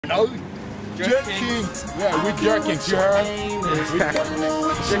know. JerKings. Yeah, we JerKings, you heard?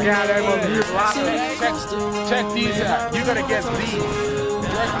 Check out that most check these out. You gotta guess these.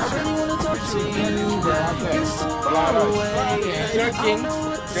 JerKings.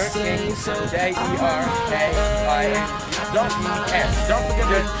 JerKings. Jerkin. Don't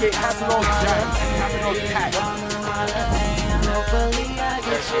forget the capital J. Capital K.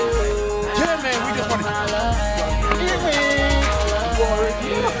 Yeah, man, we just want to.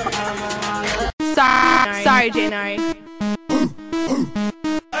 Sorry, Janari.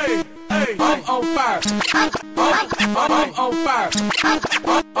 Hey, I'm on fire. I'm on fire.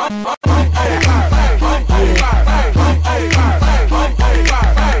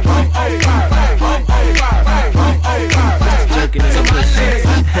 Jerkin in the pussy.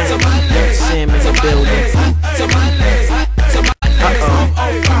 Sam in the building.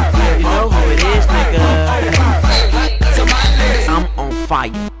 You know who it is, nigga. I'm on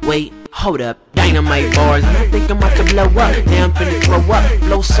fire. Wait, hold up. Dynamite bars, and I think I'm about to blow up. Now I'm finna throw up.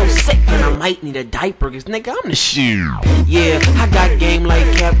 Flow so sick, and I might need a diaper, cause nigga, I'm the shit. Yeah, I got game like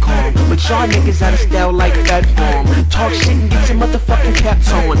Capcom, but y'all niggas out of style like Fat Farm. Talk shit and get your motherfucking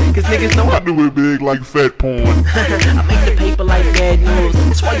caps on, cause niggas know I do it big like fat porn. I make the paper like bad news.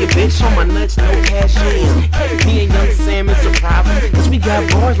 That's why your bitch on my nuts, no cash in. Me and Young Sam is a problem, cause we got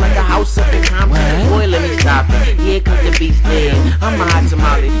bars like a house up in Compton. Boy, let me stop it. Here comes the beast dead. I'm a hot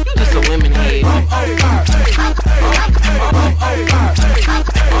tamale, you just a women head.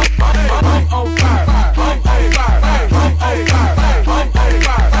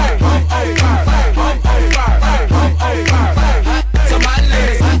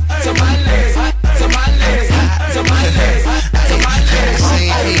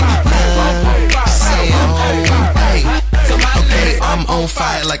 I'm on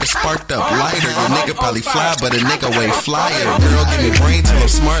fire like a sparked up lighter. Your nigga probably fly, but a nigga way flyer. Girl, give me brain till I'm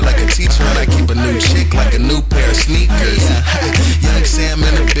smart like a teacher, and I keep a new chick like a new pair of sneakers. Young Sam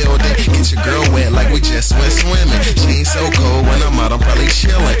in the building, get your girl wet like we just went swimming. She ain't so cold when I'm out, I'm probably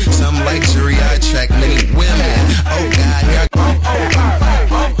chilling. Some like jury, I attract many women. Oh God, here I go.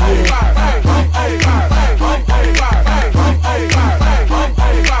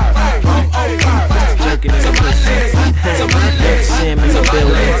 Jerkin in the pussy. Sam in the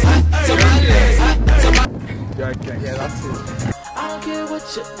building. Yeah, that's it. I don't care what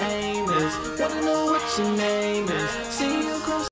your aim is, wanna know what your name is. See